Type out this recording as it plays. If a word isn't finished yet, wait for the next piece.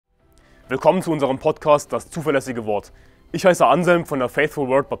Willkommen zu unserem Podcast Das zuverlässige Wort. Ich heiße Anselm von der Faithful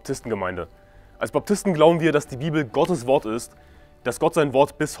Word Baptistengemeinde. Als Baptisten glauben wir, dass die Bibel Gottes Wort ist, dass Gott sein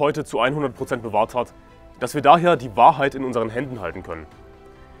Wort bis heute zu 100% bewahrt hat, dass wir daher die Wahrheit in unseren Händen halten können.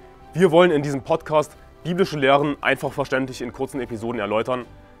 Wir wollen in diesem Podcast biblische Lehren einfach verständlich in kurzen Episoden erläutern,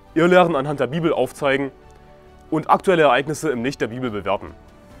 Irrlehren anhand der Bibel aufzeigen und aktuelle Ereignisse im Licht der Bibel bewerten.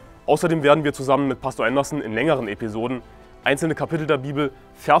 Außerdem werden wir zusammen mit Pastor Anderson in längeren Episoden einzelne Kapitel der Bibel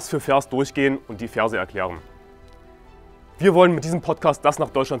Vers für Vers durchgehen und die Verse erklären. Wir wollen mit diesem Podcast das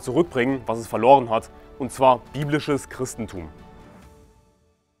nach Deutschland zurückbringen, was es verloren hat, und zwar biblisches Christentum.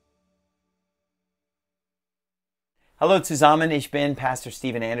 Hallo zusammen, ich bin Pastor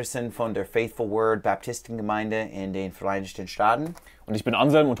Steven Anderson von der Faithful Word Baptistengemeinde in den Vereinigten Staaten. Und ich bin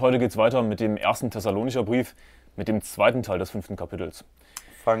Anselm und heute geht es weiter mit dem 1. Thessalonicher Brief, mit dem zweiten Teil des 5. Kapitels.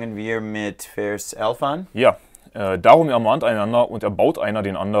 Fangen wir mit Vers 11 an. Ja, darum ermahnt einander und erbaut einer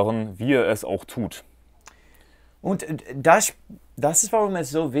den anderen, wie er es auch tut. Und das ist, warum es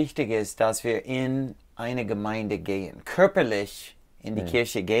so wichtig ist, dass wir in eine Gemeinde gehen, körperlich in die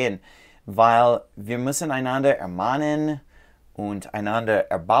Kirche gehen, weil wir müssen einander ermahnen und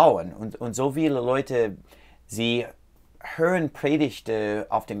einander erbauen. Und so viele Leute, sie hören Predigten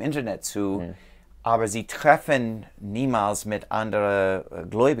auf dem Internet zu, aber sie treffen niemals mit anderen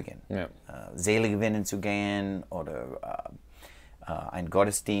Gläubigen. Ja. Seele gewinnen zu gehen oder einen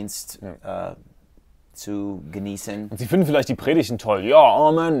Gottesdienst zu genießen. Und sie finden vielleicht die Predigten toll. Ja,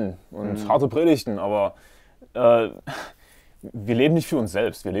 Amen. Und harte Predigten, aber wir leben nicht für uns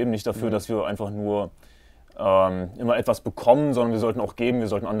selbst. Wir leben nicht dafür, dass wir einfach nur immer etwas bekommen, sondern wir sollten auch geben, wir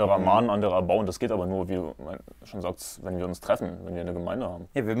sollten andere ermahnen, andere erbauen. Das geht aber nur, wie du schon sagst, wenn wir uns treffen, wenn wir eine Gemeinde haben.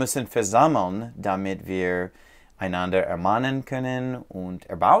 Ja, wir müssen versammeln, damit wir einander ermahnen können und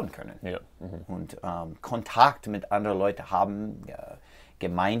erbauen können. Ja. Und Kontakt mit anderen Leuten haben,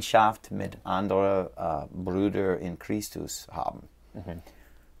 Gemeinschaft mit anderen Brüdern in Christus haben.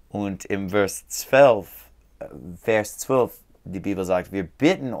 Und im Vers 12, die Bibel sagt, wir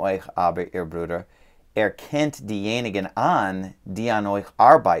bitten euch aber, ihr Brüder, erkennt diejenigen an, die an euch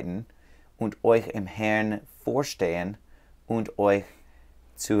arbeiten und euch im Herrn vorstehen und euch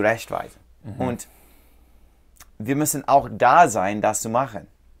zurechtweisen. Und wir müssen auch da sein, das zu machen.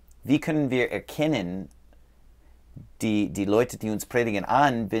 Wie können wir erkennen, die Leute, die uns predigen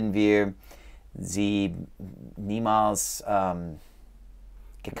an, wenn wir sie niemals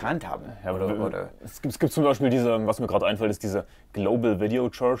gekannt haben? Ja, oder es gibt zum Beispiel diese, was mir gerade einfällt, ist diese Global Video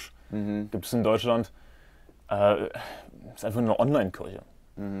Church. Gibt es in Deutschland. Ist einfach eine Online-Kirche.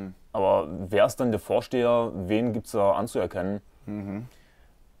 Aber wer ist dann der Vorsteher? Wen gibt es da anzuerkennen?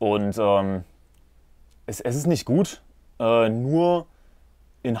 Und es ist nicht gut, nur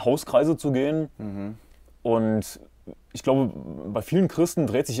in Hauskreise zu gehen. Und ich glaube, bei vielen Christen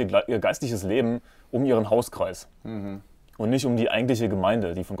dreht sich ihr geistliches Leben um ihren Hauskreis. Und nicht um die eigentliche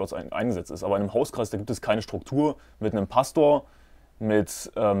Gemeinde, die von Gott eingesetzt ist. Aber in einem Hauskreis, da gibt es keine Struktur mit einem Pastor, mit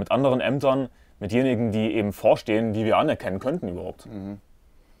anderen Ämtern, mit denjenigen, die eben vorstehen, die wir anerkennen könnten überhaupt.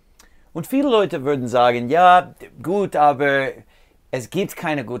 Und viele Leute würden sagen, ja gut, aber es gibt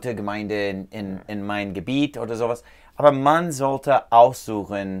keine gute Gemeinde in meinem Gebiet oder sowas. Aber man sollte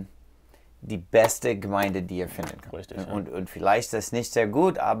aussuchen, die beste Gemeinde, die er finden kann. Richtig, ja. Und vielleicht ist das nicht sehr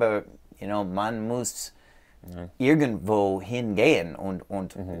gut, aber man muss irgendwo hingehen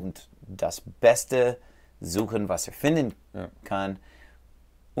und das Beste suchen, was er finden kann.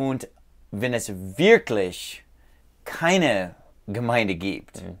 Und wenn es wirklich keine Gemeinde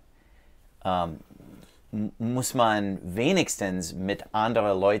gibt, muss man wenigstens mit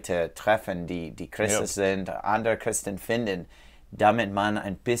anderen Leuten treffen, die Christen sind, andere Christen finden, damit man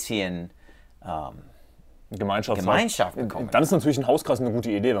ein bisschen Gemeinschaft bekommt. Dann ist natürlich ein Hauskreis eine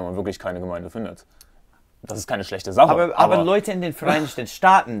gute Idee, wenn man wirklich keine Gemeinde findet. Das ist keine schlechte Sache. Aber Leute in den Vereinigten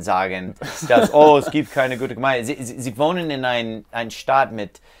Staaten sagen, dass es gibt keine gute Gemeinde. Sie wohnen in einem Staat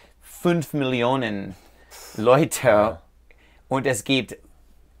mit 5 Millionen Leute und es gibt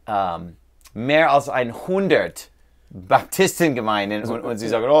mehr als 100 Baptistengemeinden und sie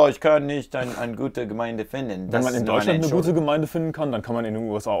sagen, ich kann nicht eine gute Gemeinde finden. Wenn man in Deutschland eine gute Gemeinde finden kann, dann kann man in den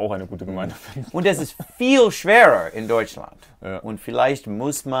USA auch eine gute Gemeinde finden. Und es ist viel schwerer in Deutschland. Ja. Und vielleicht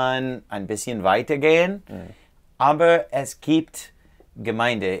muss man ein bisschen weitergehen, aber es gibt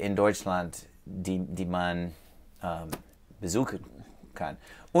Gemeinden in Deutschland, die man besuchen kann.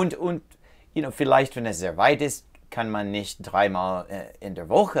 Und vielleicht, wenn es sehr weit ist, kann man nicht 3-mal in der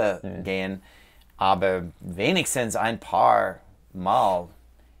Woche gehen, aber wenigstens ein paar Mal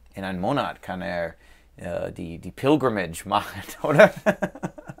in einem Monat kann er die Pilgrimage machen, oder?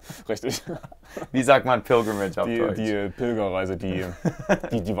 Richtig. Wie sagt man Pilgrimage auf Deutsch? Die Pilgerreise, die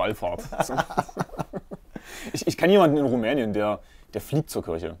Wallfahrt. Ich kenne jemanden in Rumänien, der fliegt zur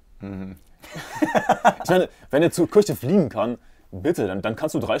Kirche. Ich meine, wenn er zur Kirche fliegen kann, bitte, dann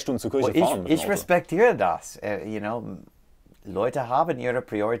kannst du 3 Stunden zur Kirche fahren. Ich respektiere das. Leute haben ihre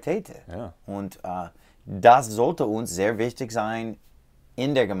Prioritäten. Ja. Und das sollte uns sehr wichtig sein,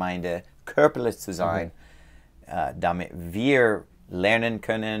 in der Gemeinde körperlich zu sein, damit wir lernen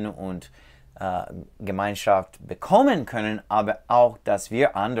können und Gemeinschaft bekommen können, aber auch, dass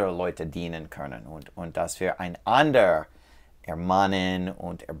wir andere Leute dienen können und dass wir einander ermahnen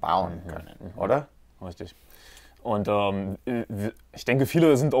und erbauen können, oder? Richtig. Und ich denke,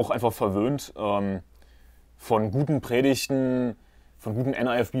 viele sind auch einfach verwöhnt von guten Predigten, von guten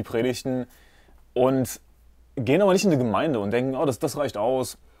NIFB-Predigten und gehen aber nicht in die Gemeinde und denken, oh, das reicht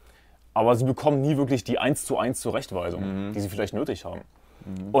aus. Aber sie bekommen nie wirklich die 1:1 Zurechtweisung, die sie vielleicht nötig haben.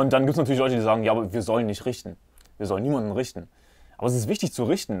 Und dann gibt es natürlich Leute, die sagen, ja, aber wir sollen nicht richten. Wir sollen niemanden richten. Aber es ist wichtig zu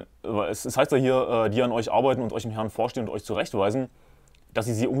richten. Es heißt ja hier, die an euch arbeiten und euch im Herrn vorstehen und euch zurechtweisen, dass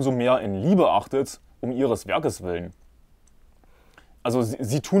ihr sie umso mehr in Liebe achtet, um ihres Werkes willen. Also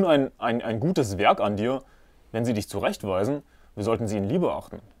sie tun ein gutes Werk an dir, wenn sie dich zurechtweisen. Wir sollten sie in Liebe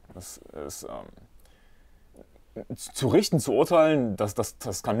achten. Das ist, zu richten, zu urteilen,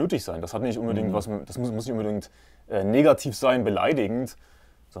 das kann nötig sein. Das hat nicht unbedingt das muss nicht unbedingt negativ sein, beleidigend,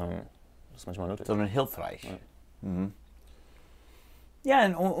 sondern das ist manchmal nötig. Sondern hilfreich. Ja,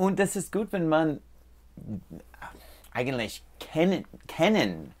 und das ist gut, wenn man eigentlich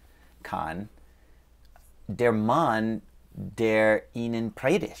kennen kann, der Mann, der ihnen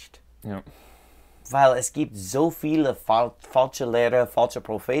predigt. Ja. Weil es gibt so viele falsche Lehrer, falsche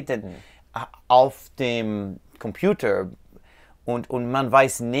Propheten auf dem Computer und man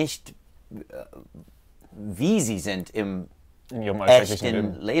weiß nicht, wie sie sind in ihrem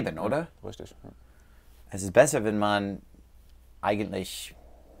echten Leben, oder? Ja, richtig. Ja. Es ist besser, wenn man eigentlich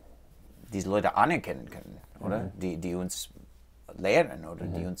diese Leute anerkennen kann, oder? Die uns lehren oder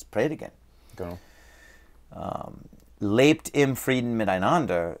die uns predigen. Genau. Lebt im Frieden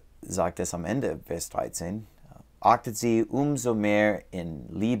miteinander, sagt es am Ende, Vers 13. Achtet sie umso mehr in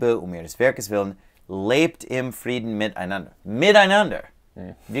Liebe um ihres Werkes willen. Lebt im Frieden miteinander. Miteinander.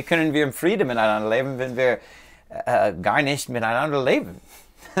 Wie können wir im Frieden miteinander leben, wenn wir gar nicht miteinander leben?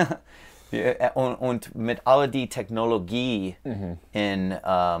 Und mit all die Technologie in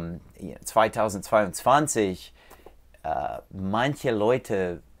 2022, manche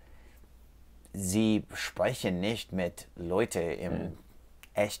Leute, sie sprechen nicht mit Leuten im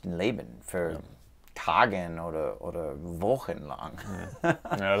echten Leben für Tagen oder Wochen lang.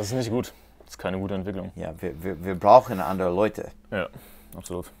 Ja, das ist nicht gut. Das ist keine gute Entwicklung. Ja, wir brauchen andere Leute. Ja,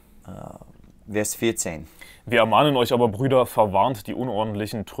 absolut. Vers 14. Wir ermahnen euch aber, Brüder, verwarnt die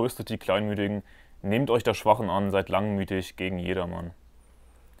Unordentlichen, tröstet die Kleinmütigen, nehmt euch der Schwachen an, seid langmütig gegen jedermann.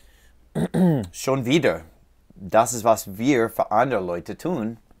 Schon wieder. Das ist, was wir für andere Leute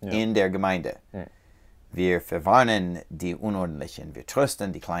tun in der Gemeinde. Wir verwarnen die Unordentlichen, wir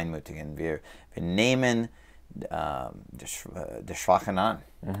trösten die Kleinmütigen, wir nehmen die Schwachen an.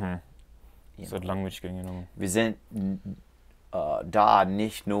 Seid langmütig gegen jedermann. Wir sind da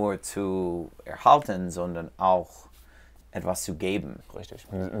nicht nur zu erhalten, sondern auch etwas zu geben. Richtig.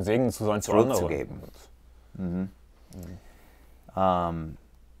 Ein Segen zu sein zu anderen. Zurückzugeben.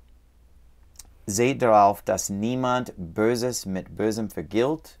 Seht darauf, dass niemand Böses mit Bösem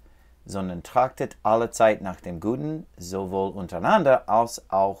vergilt, sondern trachtet allezeit nach dem Guten, sowohl untereinander als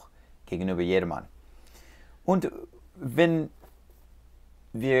auch gegenüber jedermann. Und wenn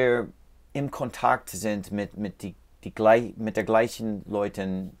wir im Kontakt sind mit der gleichen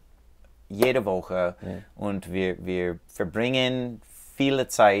Leuten jede Woche und wir verbringen viele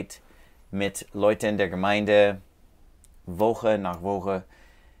Zeit mit Leuten der Gemeinde Woche nach Woche,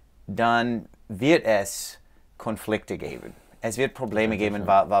 dann wird es Konflikte geben. Es wird Probleme geben,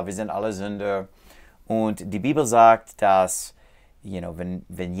 weil wir sind alle Sünder. Und die Bibel sagt, dass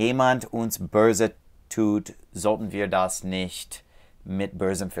wenn jemand uns böse tut, sollten wir das nicht mit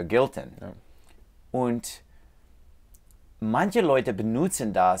Bösem vergelten. Ja. Und manche Leute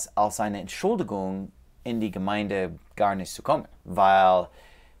benutzen das als eine Entschuldigung, in die Gemeinde gar nicht zu kommen. Weil,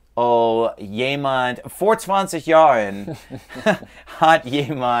 vor 20 Jahren hat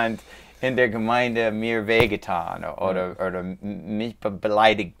jemand in der Gemeinde mir wehgetan oder mich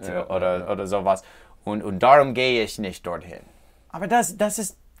beleidigt oder sowas. Und darum gehe ich nicht dorthin. Aber das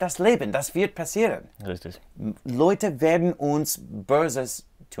ist das Leben, das wird passieren. Richtig. Leute werden uns Böses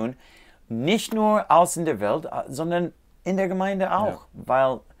tun, nicht nur außen der Welt, sondern in der Gemeinde auch. Ja.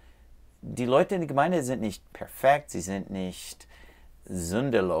 Weil die Leute in der Gemeinde sind nicht perfekt, sie sind nicht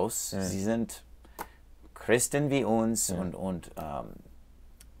sündelos. Sie sind Christen wie uns und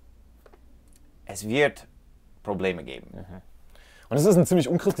es wird Probleme geben. Und es ist ein ziemlich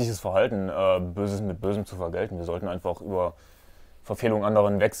unchristliches Verhalten, Böses mit Bösem zu vergelten. Wir sollten einfach über Verfehlungen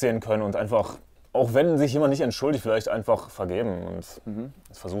anderen wegsehen können und einfach, auch wenn sich jemand nicht entschuldigt, vielleicht einfach vergeben und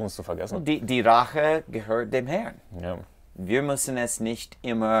versuchen es zu vergessen. Und die Rache gehört dem Herrn. Ja. Wir müssen es nicht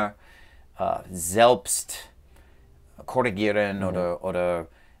immer selbst korrigieren oder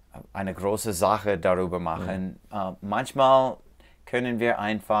eine große Sache darüber machen. Manchmal können wir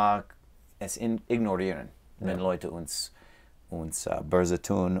einfach es ignorieren, wenn Leute uns böse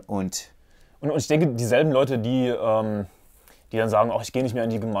tun. Und ich denke, dieselben Leute, die dann sagen, ich gehe nicht mehr in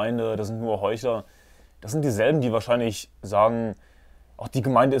die Gemeinde, das sind nur Heuchler, das sind dieselben, die wahrscheinlich sagen, die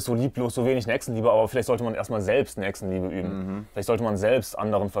Gemeinde ist so lieblos, so wenig Nächstenliebe, aber vielleicht sollte man erstmal selbst Nächstenliebe üben. Vielleicht sollte man selbst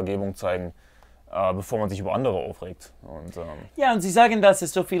anderen Vergebung zeigen, bevor man sich über andere aufregt. Und Sie sagen, dass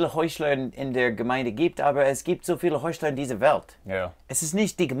es so viele Heuchler in der Gemeinde gibt, aber es gibt so viele Heuchler in dieser Welt. Ja. Es ist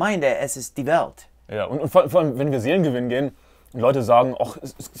nicht die Gemeinde, es ist die Welt. Ja, und vor allem, wenn wir Seelengewinn gehen und Leute sagen,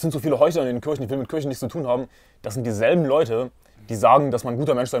 es sind so viele Heuchler in den Kirchen, ich will mit Kirchen nichts zu tun haben, das sind dieselben Leute, die sagen, dass man ein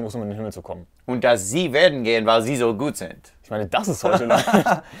guter Mensch sein muss, um in den Himmel zu kommen. Und dass sie werden gehen, weil sie so gut sind. Ich meine, das ist Heuchelei.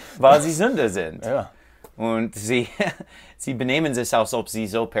 Weil sie Sünder sind. Ja. Und sie benehmen sich, als ob sie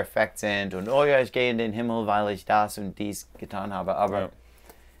so perfekt sind. Und ich gehe in den Himmel, weil ich das und dies getan habe. Aber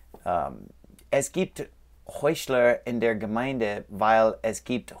es gibt Heuchler in der Gemeinde, weil es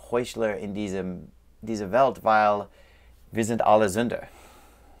gibt Heuchler in dieser Welt, weil wir sind alle Sünder.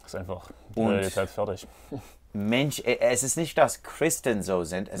 Das ist einfach die Realität fertig. Es ist nicht, dass Christen so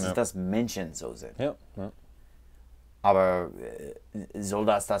sind, es ist, dass Menschen so sind. Ja. Aber soll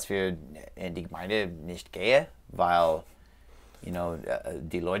das, dass wir in die Gemeinde nicht gehen, weil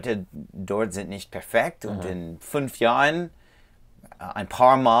die Leute dort sind nicht perfekt und in 5 Jahren ein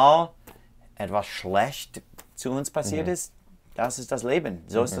paar Mal etwas schlecht zu uns passiert ist? Das ist das Leben.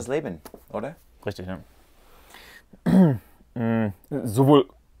 So ist das Leben, oder? Richtig, ja.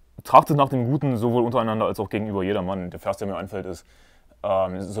 Trachtet nach dem Guten, sowohl untereinander als auch gegenüber jedermann. Der Vers, der mir einfällt, ist,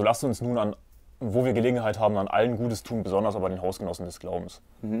 so lasst uns nun wo wir Gelegenheit haben, an allen Gutes tun, besonders aber den Hausgenossen des Glaubens.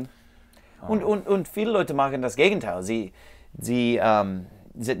 Und viele Leute machen das Gegenteil. Sie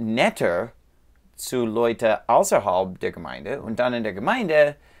sind netter zu Leuten außerhalb der Gemeinde und dann in der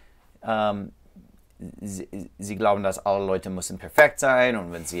Gemeinde, sie glauben, dass alle Leute müssen perfekt sein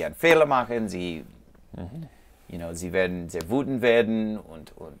und wenn sie einen Fehler machen, sie werden sehr wütend werden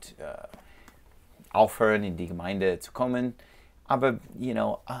und aufhören, in die Gemeinde zu kommen. Aber,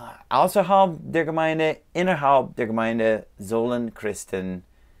 außerhalb der Gemeinde, innerhalb der Gemeinde sollen Christen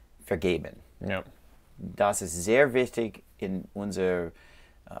vergeben. Ja. Das ist sehr wichtig in unser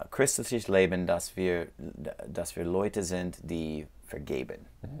christliches Leben, dass wir Leute sind, die vergeben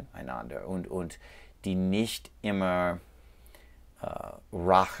einander und die nicht immer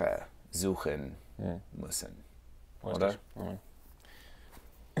Rache suchen müssen. Oder?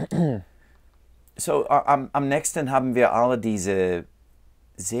 So, am nächsten haben wir alle diese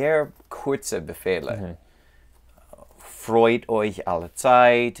sehr kurze Befehle. Freut euch alle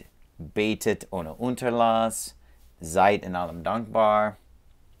Zeit, betet ohne Unterlass, seid in allem dankbar.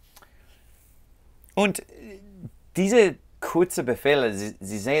 Und diese kurzen Befehle,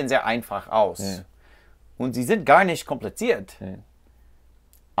 sie sehen sehr einfach aus. Und sie sind gar nicht kompliziert.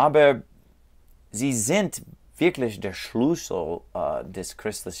 Aber sie sind wirklich der Schlüssel des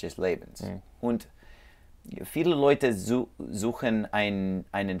christlichen Lebens. Und viele Leute suchen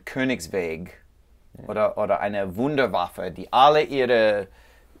einen Königsweg oder eine Wunderwaffe, die alle ihre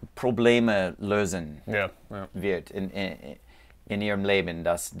Probleme lösen wird in ihrem Leben.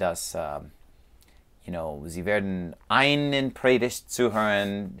 Sie werden einen Predigt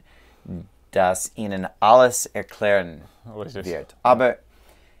zuhören, das ihnen alles erklären wird. Aber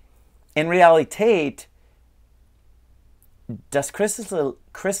in Realität, das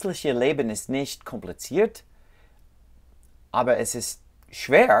christliche Leben ist nicht kompliziert, aber es ist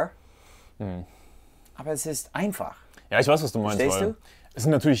schwer, aber es ist einfach. Ja, ich weiß, was du meinst. Verstehst du? Es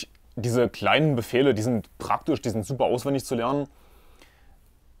sind natürlich diese kleinen Befehle, die sind praktisch, die sind super auswendig zu lernen.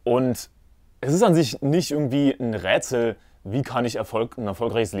 Und es ist an sich nicht irgendwie ein Rätsel, wie kann ich ein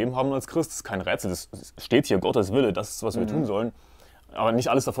erfolgreiches Leben haben als Christ. Das ist kein Rätsel, das steht hier, Gottes Wille, das ist, was wir tun sollen. Aber nicht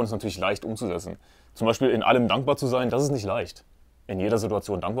alles davon ist natürlich leicht umzusetzen. Zum Beispiel in allem dankbar zu sein, das ist nicht leicht. In jeder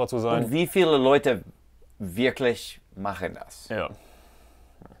Situation dankbar zu sein. Und wie viele Leute wirklich machen das? Ja.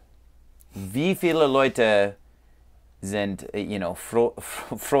 Wie viele Leute sind,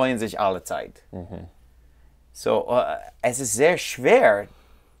 freuen sich alle Zeit? So, es ist sehr schwer,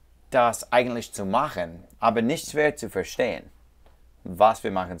 das eigentlich zu machen, aber nicht schwer zu verstehen. was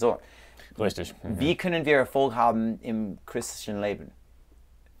wir machen sollen. Richtig. Wie können wir Erfolg haben im christlichen Leben?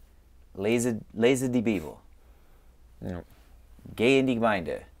 Lese die Bibel. Ja. Geh in die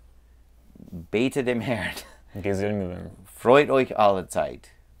Gemeinde. Bete dem Herrn. Geh Seelen gewinnen. Freut euch alle Zeit.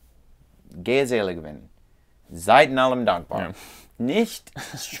 Geh Seele gewinnen. Seid in allem dankbar. Ja. Nicht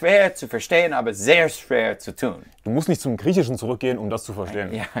schwer zu verstehen, aber sehr schwer zu tun. Du musst nicht zum Griechischen zurückgehen, um das zu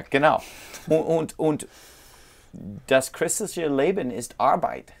verstehen. Ja, genau. Und das christliche Leben ist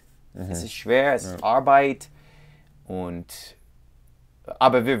Arbeit. Es ist schwer, es ist Arbeit.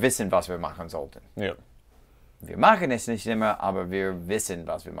 Aber wir wissen, was wir machen sollten. Ja. Wir machen es nicht immer, aber wir wissen,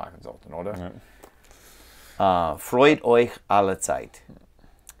 was wir machen sollten, oder? Ja. Freut euch alle Zeit.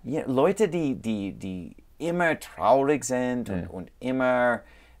 Ja, Leute, die immer traurig sind und immer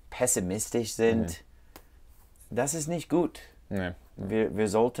pessimistisch sind, das ist nicht gut. Nee. Wir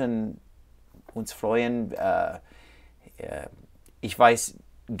sollten uns freuen. Ich weiß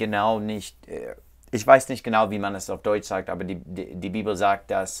nicht genau, wie man es auf Deutsch sagt, aber die Bibel sagt,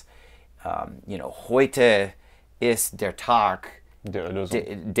 dass heute ist der Tag, Der Erlösung.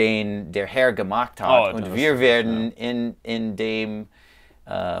 den der Herr gemacht hat. Oh, und das wir ist- werden in dem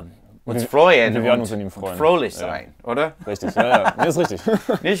uns freuen wir werden und uns in ihm freuen. fröhlich Ja. sein, oder? Richtig, ja. Nee, ist richtig.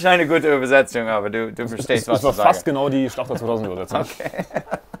 Nicht eine gute Übersetzung, aber du verstehst, was Das war ich sage. fast genau die Schlachter 2000 Übersetzung. Okay.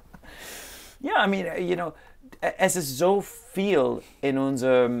 Ja, I mean, es ist so viel in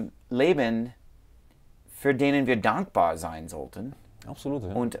unserem Leben, für denen wir dankbar sein sollten. Absolut,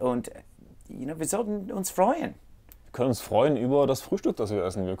 ja. Und wir sollten uns freuen. Wir können uns freuen über das Frühstück, das wir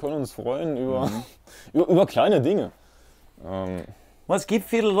essen. Wir können uns freuen über kleine Dinge. Well, es gibt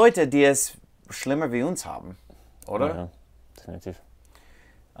viele Leute, die es schlimmer wie uns haben, oder? Ja, definitiv.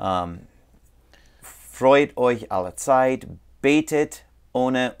 Freut euch alle Zeit, betet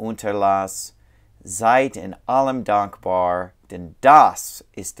ohne Unterlass, seid in allem dankbar, denn das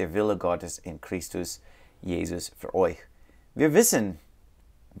ist der Wille Gottes in Christus Jesus für euch. Wir wissen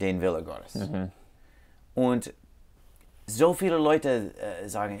den Wille Gottes. Und so viele Leute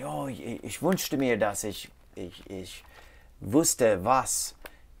sagen, oh, ich wünschte mir, dass ich wusste, was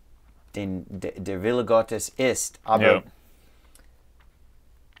der Wille Gottes ist. Aber Ja.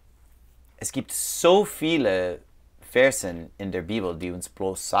 es gibt so viele Versen in der Bibel, die uns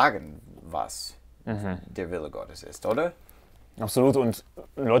bloß sagen, was der Wille Gottes ist, oder? Absolut. Und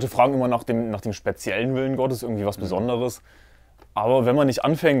Leute fragen immer nach dem speziellen Willen Gottes, irgendwie was Besonderes. Aber wenn man nicht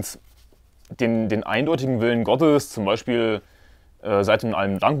anfängt, den eindeutigen Willen Gottes, zum Beispiel seid in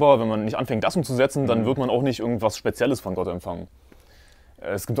allem dankbar, wenn man nicht anfängt, das umzusetzen, dann wird man auch nicht irgendwas Spezielles von Gott empfangen.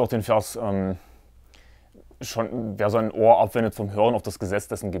 Es gibt auch den Vers, wer sein Ohr abwendet vom Hören auf das Gesetz,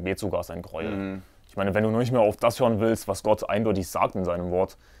 dessen Gebet sogar ist ein Gräuel. Ich meine, wenn du nicht mehr auf das hören willst, was Gott eindeutig sagt in seinem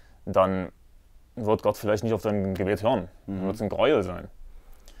Wort, dann wird Gott vielleicht nicht auf dein Gebet hören. Dann wird es ein Gräuel sein.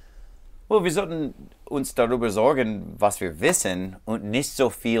 Well, wir sollten uns darüber sorgen, was wir wissen und nicht so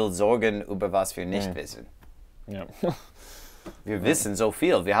viel sorgen über was wir nicht wissen. Ja. Wir wissen so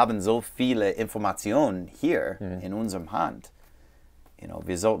viel, wir haben so viele Informationen hier in unserem Hand.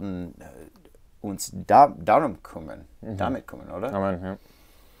 Wir sollten uns darum kümmern, damit kümmern, oder? Amen,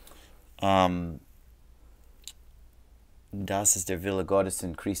 ja. Das ist der Wille Gottes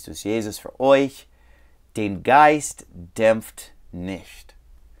in Christus Jesus für euch. Den Geist dämpft nicht.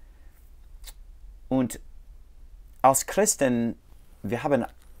 Und als Christen, wir haben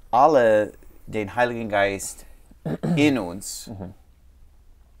alle den Heiligen Geist in uns.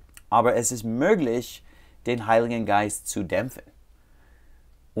 Aber es ist möglich, den Heiligen Geist zu dämpfen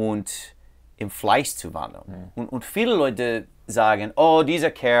und im Fleisch zu wandeln. Und viele Leute sagen, oh,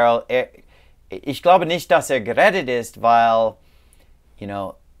 dieser Kerl, ich glaube nicht, dass er gerettet ist, weil,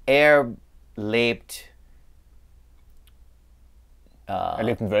 er lebt Er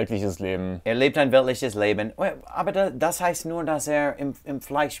lebt ein weltliches Leben. Er lebt ein weltliches Leben, aber das heißt nur, dass er im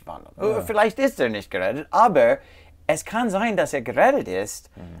Fleisch wandelt. Ja. Vielleicht ist er nicht gerettet, aber es kann sein, dass er gerettet ist,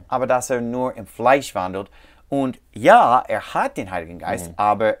 aber dass er nur im Fleisch wandelt. Und ja, er hat den Heiligen Geist,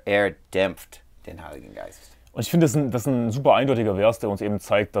 aber er dämpft den Heiligen Geist. Und ich finde, das ist ein super eindeutiger Vers, der uns eben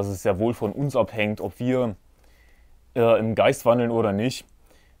zeigt, dass es sehr wohl von uns abhängt, ob wir im Geist wandeln oder nicht.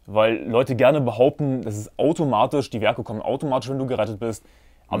 Weil Leute gerne behaupten, das ist automatisch, die Werke kommen automatisch, wenn du gerettet bist.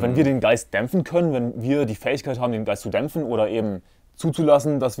 Aber wenn wir den Geist dämpfen können, wenn wir die Fähigkeit haben, den Geist zu dämpfen oder eben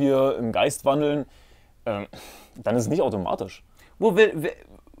zuzulassen, dass wir im Geist wandeln, dann ist es nicht automatisch. Well,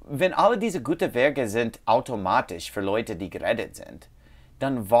 wenn alle diese guten Werke sind automatisch für Leute, die gerettet sind,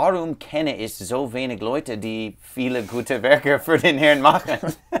 dann warum kenne ich so wenig Leute, die viele gute Werke für den Herrn machen?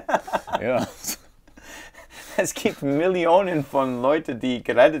 Ja. Es gibt Millionen von Leuten, die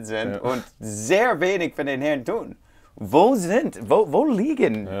gerettet sind und sehr wenig für den Herrn tun. wo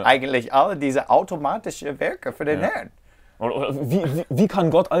liegen eigentlich alle diese automatischen Werke für den Herrn? Oder wie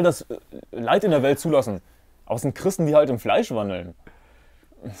kann Gott all das Leid in der Welt zulassen? Aus den Christen, die halt im Fleisch wandeln.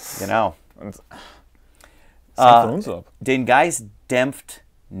 Genau. Und das hängt von uns ab. Den Geist dämpft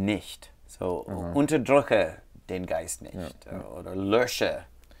nicht. So, unterdrücke den Geist nicht. Oder lösche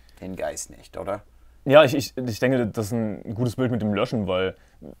den Geist nicht, oder? Ja, ich denke, das ist ein gutes Bild mit dem Löschen, weil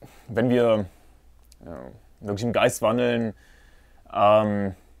wenn wir wirklich im Geist wandeln,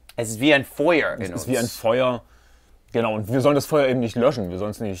 es ist wie ein Feuer in uns. Es ist wie ein Feuer, genau, und wir sollen das Feuer eben nicht löschen, wir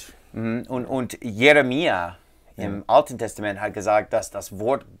sollen es nicht... Und Jeremia im Alten Testament hat gesagt, dass das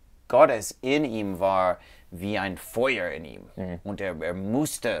Wort Gottes in ihm war wie ein Feuer in ihm. Und er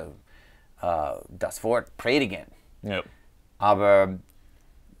musste das Wort predigen. Ja. Aber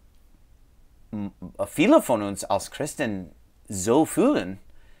viele von uns als Christen so fühlen,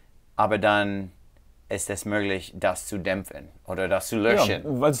 aber dann ist es möglich, das zu dämpfen oder das zu löschen.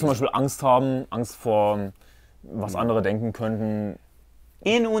 Ja, weil sie zum Beispiel Angst haben, Angst vor, was andere denken könnten.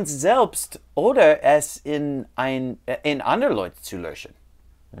 In uns selbst oder es in andere Leute zu löschen.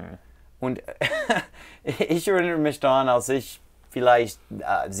 Und ich erinnere mich daran, als ich vielleicht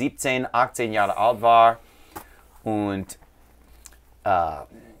 17, 18 Jahre alt war und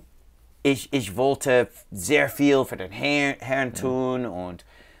ich wollte sehr viel für den Herrn tun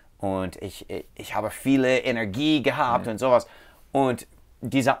und ich habe viele Energie gehabt und sowas. Und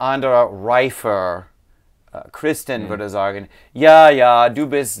dieser andere reifer Christen würde sagen, ja, du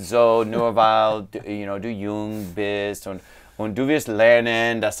bist so, nur weil du jung bist und du wirst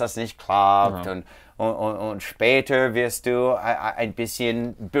lernen, dass das nicht klappt und später wirst du ein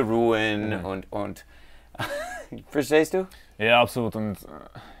bisschen beruhen und verstehst du? Ja, absolut. Und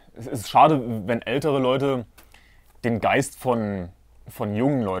es ist schade, wenn ältere Leute den Geist von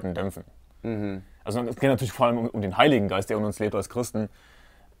jungen Leuten dämpfen. Also es geht natürlich vor allem um den Heiligen Geist, der in uns lebt als Christen.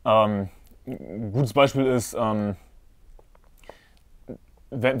 Ein gutes Beispiel ist,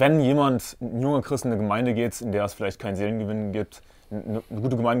 wenn ein junger Christ in eine Gemeinde geht, in der es vielleicht keinen Seelengewinn gibt, eine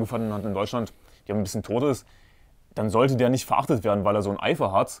gute Gemeinde gefunden hat in Deutschland, die aber ein bisschen tot ist, dann sollte der nicht verachtet werden, weil er so einen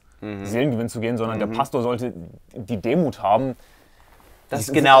Eifer hat, Seelengewinn zu gehen, sondern der Pastor sollte die Demut haben. Das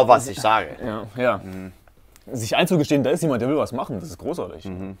ist genau, was ich sage. Ja. Sich einzugestehen, da ist jemand, der will was machen, das ist großartig.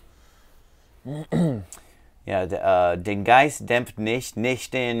 Ja, den Geist dämpft nicht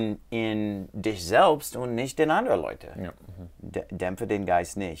in dich selbst und nicht in andere Leute. Ja. Dämpfe den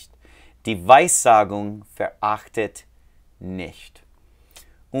Geist nicht. Die Weissagung verachtet nicht.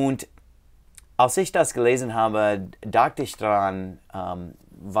 Und als ich das gelesen habe, dachte ich daran,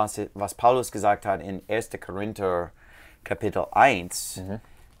 was Paulus gesagt hat in 1. Korinther Kapitel 1.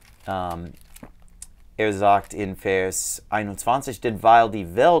 Er sagt in Vers 21, denn weil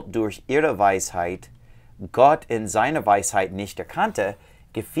die Welt durch ihre Weisheit Gott in seiner Weisheit nicht erkannte,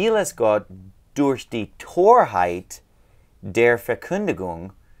 gefiel es Gott durch die Torheit der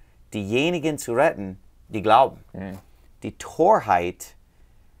Verkündigung, diejenigen zu retten, die glauben. Die Torheit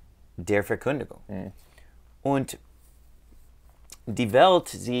der Verkündigung. Und die Welt,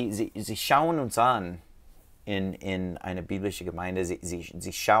 sie schauen uns an in eine biblische Gemeinde,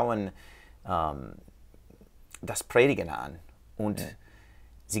 sie schauen das Predigen an und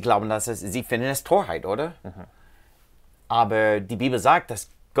sie glauben, sie finden es Torheit, oder? Aber die Bibel sagt, dass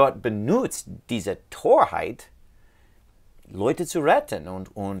Gott benutzt diese Torheit, Leute zu retten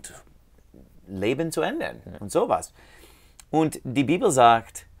und Leben zu ändern und sowas. Und die Bibel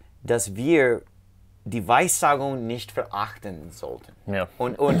sagt, dass wir die Weissagung nicht verachten sollten. Ja.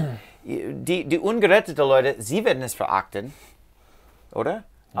 Und die ungeretteten Leute, sie werden es verachten, oder?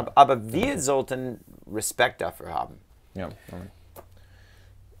 Aber wir sollten Respekt dafür haben. Ja.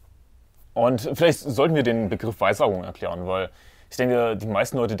 Und vielleicht sollten wir den Begriff Weissagung erklären, weil ich denke, die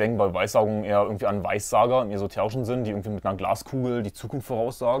meisten Leute denken bei Weissagung eher irgendwie an Weissager im esoterischen Sinn, die irgendwie mit einer Glaskugel die Zukunft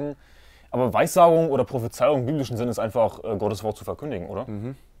voraussagen. Aber Weissagung oder Prophezeiung im biblischen Sinn ist einfach, Gottes Wort zu verkündigen, oder?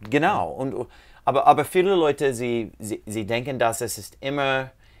 Genau. Aber viele Leute, sie denken, dass es ist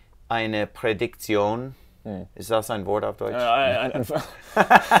immer eine Prädiktion. Ist das ein Wort auf Deutsch? Eine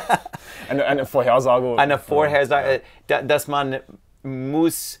Vorhersage. Eine Vorhersage, dass man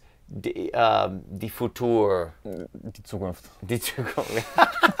muss die Zukunft. Die Zukunft.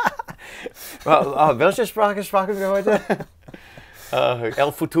 Welche Sprache sprachen wir heute?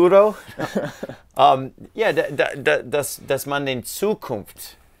 El Futuro. Dass man in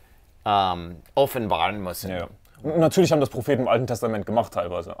Zukunft offenbaren muss. Ja. Natürlich haben das Propheten im Alten Testament gemacht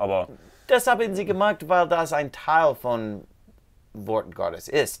teilweise, aber... Das haben sie gemacht, weil das ein Teil von Worten Gottes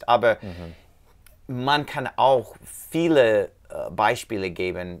ist. Aber man kann auch viele Beispiele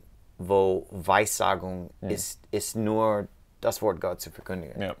geben, wo Weissagung ist nur das Wort Gott zu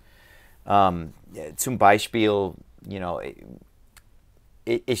verkündigen. Ja. Zum Beispiel,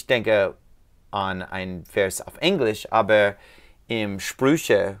 ich denke an einen Vers auf Englisch, aber im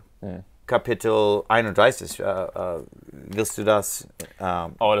Sprüche Kapitel 31, willst du das?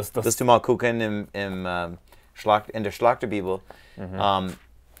 Willst du mal gucken in der Schlachterbibel?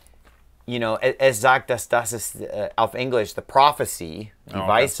 Es sagt, dass das ist auf Englisch the prophecy, die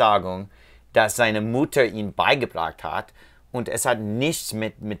Weissagung, dass seine Mutter ihn beigebracht hat, und es hat nichts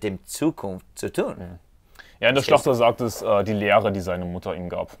mit dem Zukunft zu tun. Ja, in der Schlachter sagt es die Lehre, die seine Mutter ihm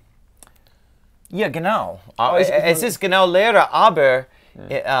gab. Ja, genau. Es ist genau Lehre, aber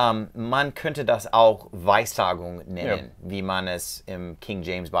man könnte das auch Weissagung nennen, wie man es im King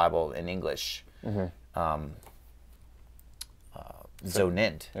James Bible in Englisch so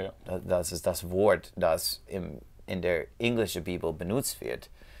nennt. Ja. Das ist das Wort, das in der englischen Bibel benutzt wird.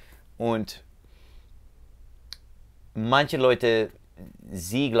 Und manche Leute,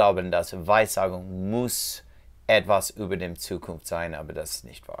 sie glauben, dass Weissagung muss etwas über die Zukunft sein, aber das ist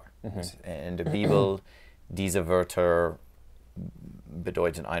nicht wahr. In der Bibel, diese Wörter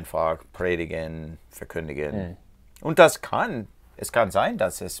bedeuten einfach predigen, verkündigen. Und es kann sein,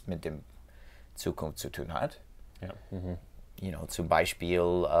 dass es mit der Zukunft zu tun hat. Ja. Zum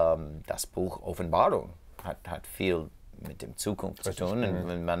Beispiel das Buch Offenbarung hat viel mit der Zukunft zu tun. Und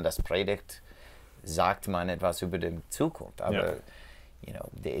wenn man das predigt, sagt man etwas über die Zukunft. Aber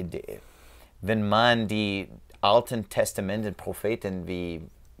wenn man die Alten Testamenten Propheten wie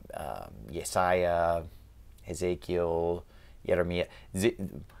Jesaja, Hesekiel, Jeremia,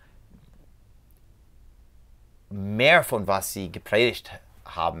 mehr von was sie gepredigt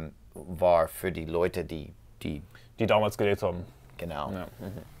haben, war für die Leute, die damals gelebt haben. Genau. Ja.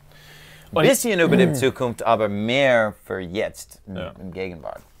 Ein bisschen über die Zukunft, aber mehr für jetzt, im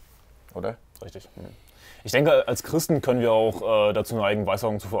Gegenwart. Oder? Richtig. Ich denke, als Christen können wir auch dazu neigen,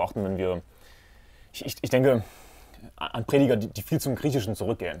 Weissagung zu verachten, wenn wir... Ich denke an Prediger, die viel zum Griechischen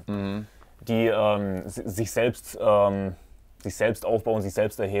zurückgehen, die sich selbst aufbauen, sich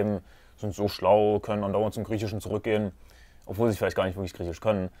selbst erheben, sind so schlau, können andauernd zum Griechischen zurückgehen, obwohl sie vielleicht gar nicht wirklich Griechisch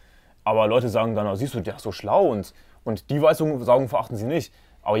können. Aber Leute sagen dann, siehst du, der ist so schlau und die Weissagung verachten sie nicht.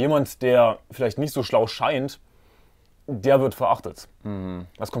 Aber jemand, der vielleicht nicht so schlau scheint, der wird verachtet.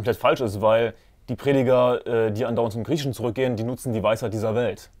 Was komplett falsch ist, weil die Prediger, die andauernd zum Griechischen zurückgehen, die nutzen die Weisheit dieser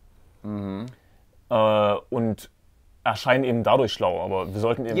Welt. Und erscheinen eben dadurch schlau. Aber wir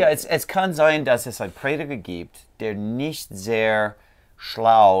sollten eben... Ja, es kann sein, dass es einen Prediger gibt, der nicht sehr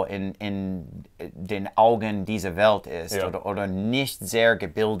schlau in den Augen dieser Welt ist oder nicht sehr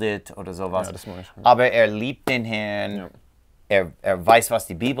gebildet oder sowas. Ja, das meine ich. Aber er liebt den Herrn, er weiß, was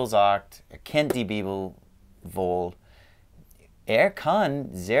die Bibel sagt, er kennt die Bibel wohl. Er kann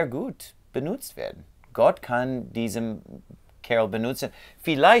sehr gut benutzt werden. Gott kann diesen Kerl benutzen,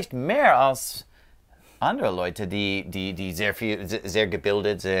 vielleicht mehr als andere Leute, die sehr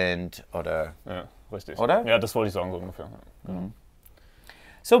gebildet sind oder... Ja, richtig. Oder? Ja, das wollte ich sagen so ungefähr. Ja, genau.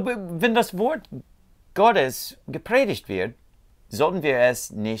 So, wenn das Wort Gottes gepredigt wird, sollten wir es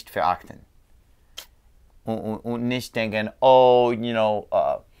nicht verachten. Und nicht denken,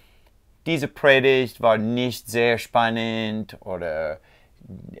 diese Predigt war nicht sehr spannend oder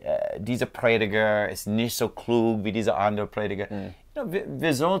dieser Prediger ist nicht so klug wie dieser andere Prediger.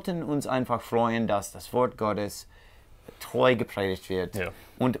 Wir sollten uns einfach freuen, dass das Wort Gottes treu gepredigt wird. Ja.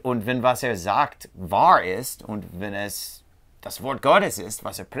 Und wenn was er sagt wahr ist und wenn es das Wort Gottes ist,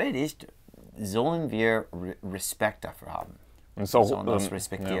 was er predigt, sollen wir Respekt dafür haben. Und es auch, sollen das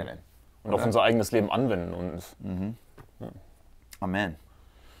respektieren. Ja. Und auf unser eigenes Leben anwenden. Und, Amen.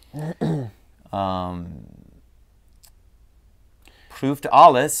 Prüft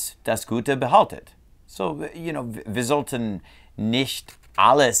alles, das Gute behaltet. So, wir sollten nicht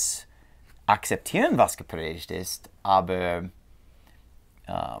alles akzeptieren, was gepredigt ist, aber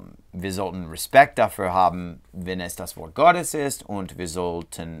wir sollten Respekt dafür haben, wenn es das Wort Gottes ist, und wir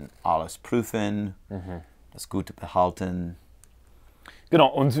sollten alles prüfen, das Gute behalten. Genau,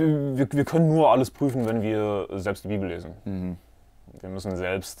 und wir können nur alles prüfen, wenn wir selbst die Bibel lesen. Wir müssen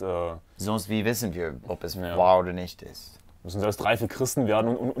selbst... Sonst wie wissen wir, ob es wahr oder nicht ist? Wir müssen selbst reife Christen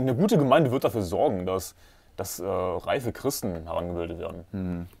werden, und eine gute Gemeinde wird dafür sorgen, dass reife Christen herangebildet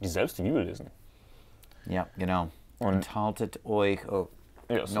werden, die selbst die Bibel lesen. Ja, genau. Und enthaltet euch...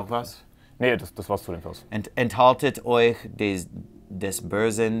 noch was? Nee, das war's zu dem Vers. Enthaltet euch des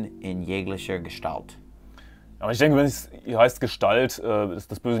Bösen in jeglicher Gestalt. Aber ich denke, wenn es hier heißt Gestalt,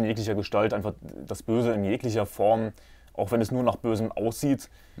 ist das Böse in jeglicher Gestalt einfach das Böse in jeglicher Form, auch wenn es nur nach Bösem aussieht.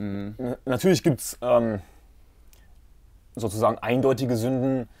 Natürlich gibt es sozusagen eindeutige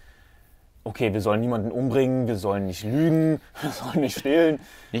Sünden, okay, wir sollen niemanden umbringen, wir sollen nicht lügen, wir sollen nicht stehlen.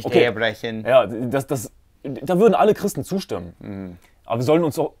 Nicht okay, Ehe brechen. Ja, da würden alle Christen zustimmen. Aber wir sollen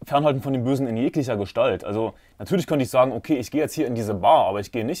uns auch fernhalten von dem Bösen in jeglicher Gestalt. Also natürlich könnte ich sagen, okay, ich gehe jetzt hier in diese Bar, aber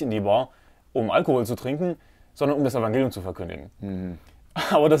ich gehe nicht in die Bar, um Alkohol zu trinken, sondern um das Evangelium zu verkündigen.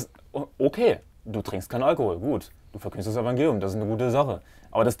 Aber okay, du trinkst keinen Alkohol, gut, du verkündest das Evangelium, das ist eine gute Sache.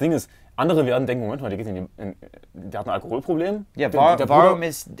 Aber das Ding ist, andere werden denken, Moment mal, der hat ein Alkoholproblem. Ja, warum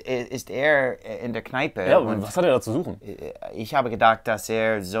ist er in der Kneipe? Ja, und was hat er da zu suchen? Ich habe gedacht, dass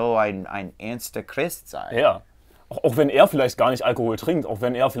er so ein ernster Christ sei. Ja, auch wenn er vielleicht gar nicht Alkohol trinkt, auch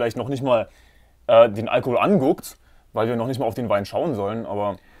wenn er vielleicht noch nicht mal den Alkohol anguckt, weil wir noch nicht mal auf den Wein schauen sollen,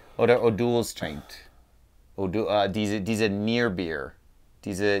 aber... Oder O'Doul's trinkt. Diese Near Beer.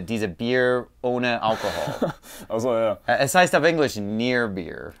 Diese Bier ohne Alkohol. Also, ja. Es heißt auf Englisch Near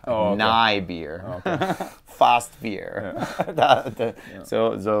Beer, okay. Nigh Beer, Fast Beer. Ja.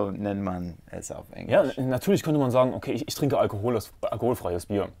 So nennt man es auf Englisch. Ja, natürlich könnte man sagen, okay, ich trinke alkoholfreies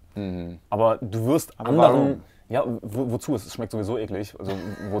Bier. Aber du wirst Aber anderen... warum? Ja, wozu? Es schmeckt sowieso eklig. Also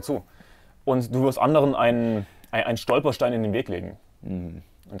wozu? Und du wirst anderen einen Stolperstein in den Weg legen. Und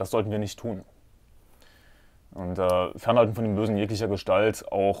das sollten wir nicht tun. Und fernhalten von dem Bösen jeglicher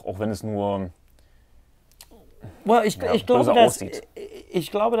Gestalt, auch wenn es nur ich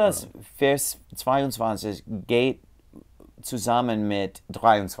glaube, dass Vers 22 geht zusammen mit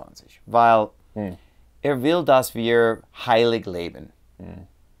 23, weil er will, dass wir heilig leben.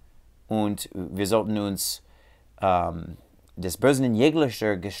 Und wir sollten uns des Bösen in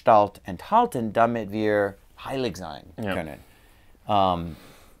jeglicher Gestalt enthalten, damit wir heilig sein können.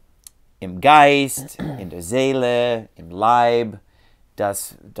 Im Geist, in der Seele, im Leib,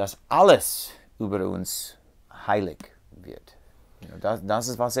 dass alles über uns heilig wird. Das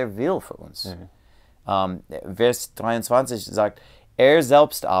ist, was er will für uns. Vers 23 sagt, er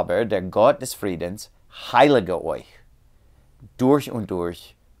selbst aber, der Gott des Friedens, heilige euch durch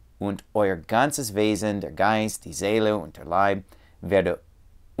und euer ganzes Wesen, der Geist, die Seele und der Leib, werde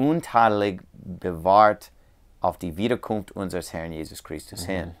untadelig bewahrt auf die Wiederkunft unseres Herrn Jesus Christus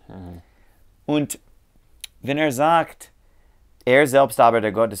hin. Und wenn er sagt, er selbst aber,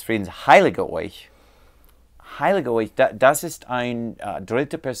 der Gott des Friedens, heilige euch, das ist ein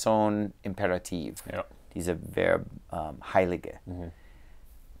dritte Person Imperativ, dieser Verb heilige.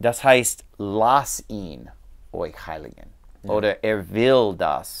 Das heißt, lass ihn euch heiligen. Oder er will,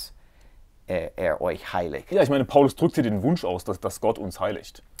 dass er euch heiligt. Ja, ich meine, Paulus drückt hier den Wunsch aus, dass Gott uns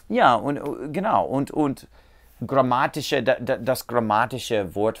heiligt. Ja, und genau. Und das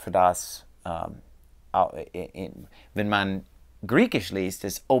grammatische Wort für das, wenn man Griechisch liest,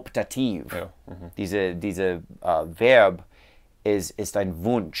 ist Optativ. Ja. Diese Verb ist ein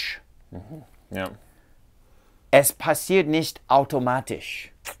Wunsch. Ja. Es passiert nicht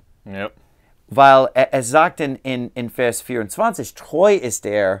automatisch. Ja. Weil es sagt in Vers 24, treu ist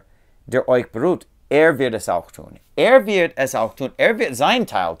der euch beruht. Er wird es auch tun. Er wird sein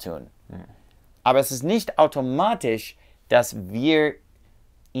Teil tun. Aber es ist nicht automatisch, dass wir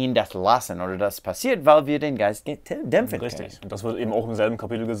ihn das lassen oder das passiert, weil wir den Geist dämpfen können. Richtig. Und das wird eben auch im selben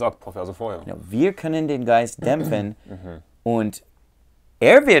Kapitel gesagt, paar Verse vorher. Ja, wir können den Geist dämpfen und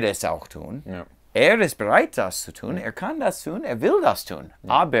er wird es auch tun. Ja. Er ist bereit, das zu tun. Er kann das tun. Er will das tun.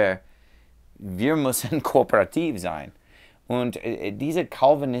 Aber wir müssen kooperativ sein. Und diese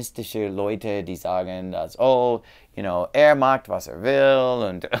calvinistische Leute, die sagen, dass, er macht, was er will.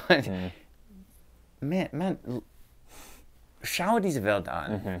 Und man, schau diese Welt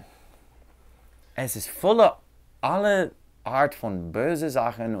an. Es ist voller alle Art von böse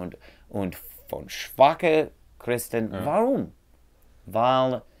Sachen und von schwachen Christen. Ja. Warum?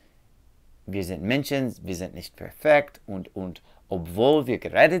 Weil wir sind Menschen, wir sind nicht perfekt und obwohl wir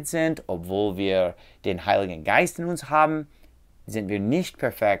gerettet sind, obwohl wir den Heiligen Geist in uns haben, sind wir nicht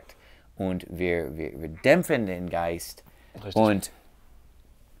perfekt und wir dämpfen den Geist. Richtig. Und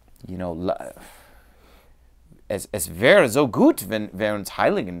es wäre so gut, wenn wir uns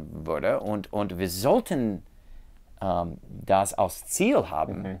heiligen würde und wir sollten das als Ziel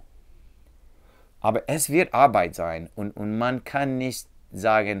haben. Aber es wird Arbeit sein und man kann nicht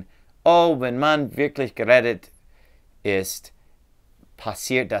sagen, wenn man wirklich gerettet ist,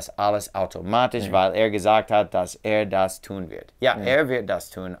 passiert das alles automatisch, weil er gesagt hat, dass er das tun wird. Ja, er wird das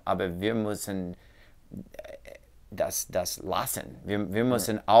tun, aber wir müssen das lassen. Wir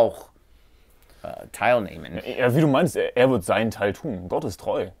müssen auch teilnehmen. Ja, wie du meinst, er wird seinen Teil tun. Gott ist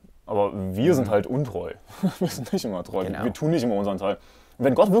treu. Aber wir sind halt untreu. Wir sind nicht immer treu. Genau. Wir tun nicht immer unseren Teil. Und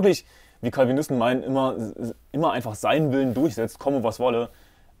wenn Gott wirklich, wie Calvinisten meinen, immer einfach seinen Willen durchsetzt, komme was wolle,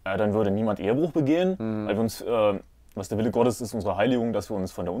 dann würde niemand Ehebruch begehen, weil wir uns was der Wille Gottes ist, unsere Heiligung, dass wir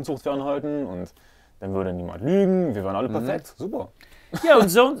uns von der Unzucht fernhalten und dann würde niemand lügen, wir wären alle perfekt, super. Ja, und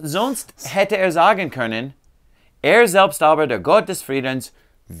sonst hätte er sagen können, er selbst aber, der Gott des Friedens,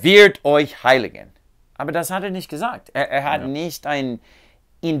 wird euch heiligen. Aber das hat er nicht gesagt. Er hat nicht ein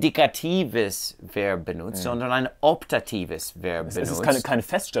indikatives Verb benutzt, sondern ein optatives Verb benutzt. Es ist keine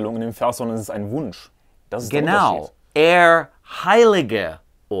Feststellung in dem Vers, sondern es ist ein Wunsch. Das ist der Unterschied. Er heilige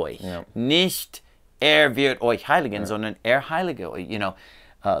euch. Ja. Nicht er wird euch heiligen, sondern er heilige euch.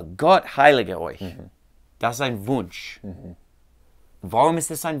 Gott heilige euch. Das ist ein Wunsch. Warum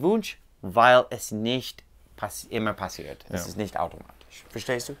ist es ein Wunsch? Weil es nicht immer passiert. Es ist nicht automatisch.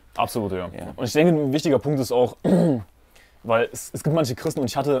 Verstehst du? Absolut, ja. Und ich denke, ein wichtiger Punkt ist auch, weil es gibt manche Christen, und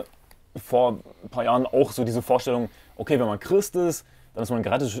ich hatte vor ein paar Jahren auch so diese Vorstellung, okay, wenn man Christ ist, dann ist man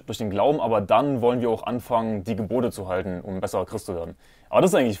gerettet durch den Glauben, aber dann wollen wir auch anfangen, die Gebote zu halten, um ein besserer Christ zu werden. Aber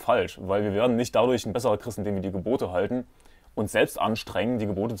das ist eigentlich falsch, weil wir werden nicht dadurch ein besserer Christ, indem wir die Gebote halten, uns selbst anstrengen, die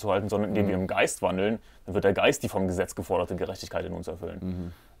Gebote zu halten, sondern indem wir im Geist wandeln, dann wird der Geist die vom Gesetz geforderte Gerechtigkeit in uns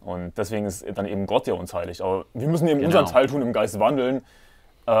erfüllen. Und deswegen ist dann eben Gott, der uns heiligt. Aber wir müssen eben unseren Teil tun, im Geist wandeln,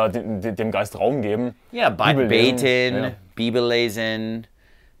 dem Geist Raum geben. Ja, beten, Bibel lesen,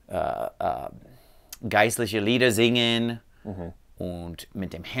 geistliche Lieder singen und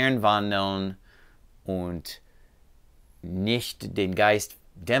mit dem Herrn wandeln und nicht den Geist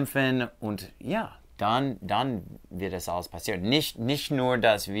dämpfen und ja, dann wird das alles passieren. Nicht nur,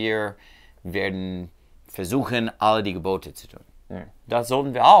 dass wir werden versuchen, alle die Gebote zu tun. Das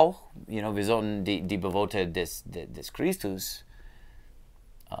sollten wir auch. Wir sollten die Gebote des Christus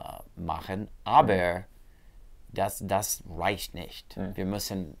machen, aber das reicht nicht. Wir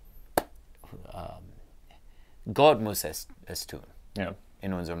müssen, Gott muss es tun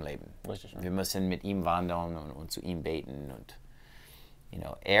in unserem Leben. Richtig, Wir müssen mit ihm wandeln und zu ihm beten. Und,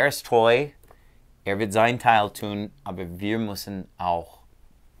 er ist treu, er wird seinen Teil tun, aber wir müssen auch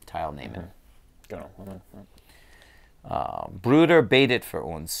teilnehmen. Genau. Bruder betet für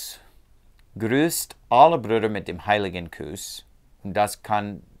uns. Grüßt alle Brüder mit dem heiligen Kuss. Und das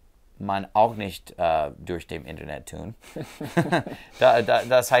kann man auch nicht durch dem Internet tun.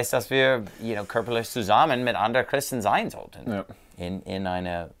 Das heißt, dass wir körperlich zusammen mit anderen Christen sein sollten in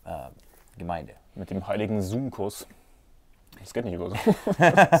einer Gemeinde. Mit dem heiligen Zoom-Kuss. Das geht nicht über so.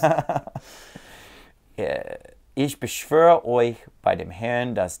 Ich beschwöre euch bei dem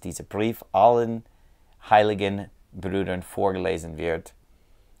Herrn, dass dieser Brief allen heiligen Brüdern vorgelesen wird.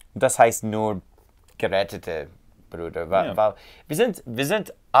 Das heißt nur gerettete Brüder, weil wir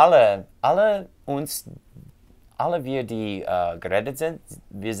sind alle wir, die gerettet sind,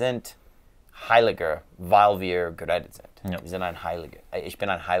 wir sind Heiliger, weil wir gerettet sind. Wir sind ein Heiliger. Ich bin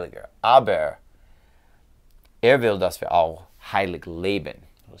ein Heiliger. Aber er will, dass wir auch heilig leben.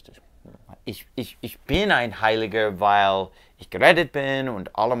 Richtig. Ich bin ein Heiliger, weil ich gerettet bin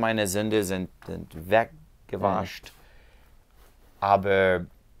und alle meine Sünde sind weggewascht. Aber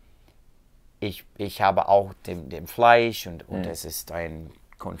ich habe auch dem Fleisch und es ist ein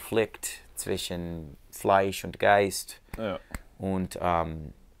Konflikt zwischen Fleisch und Geist. Und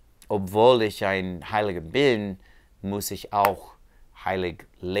obwohl ich ein Heiliger bin, muss ich auch heilig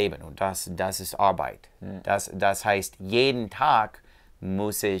leben. Und das ist Arbeit. Das heißt, jeden Tag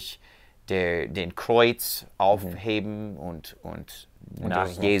muss ich den Kreuz aufheben und nach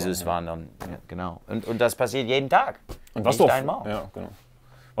Jesus wandern. Ja, genau. Und das passiert jeden Tag. Und was nicht einmal. Ja, genau.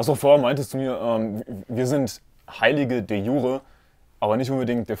 Was du vorher meintest zu mir, wir sind Heilige de jure, aber nicht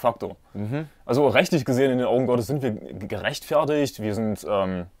unbedingt de facto. Also rechtlich gesehen in den Augen Gottes sind wir gerechtfertigt, wir sind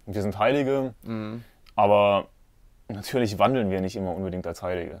Heilige, aber natürlich wandeln wir nicht immer unbedingt als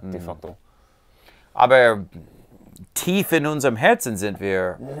Heilige, de facto. Aber tief in unserem Herzen sind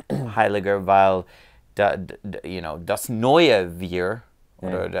wir Heiliger, weil das neue Wir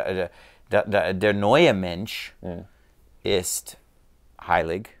oder der neue Mensch ist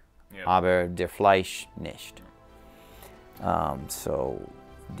heilig, aber der Fleisch nicht. So,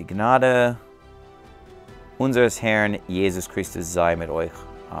 die Gnade unseres Herrn Jesus Christus sei mit euch.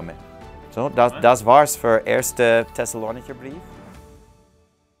 Amen. So, das war's für 1. Thessalonicher Brief.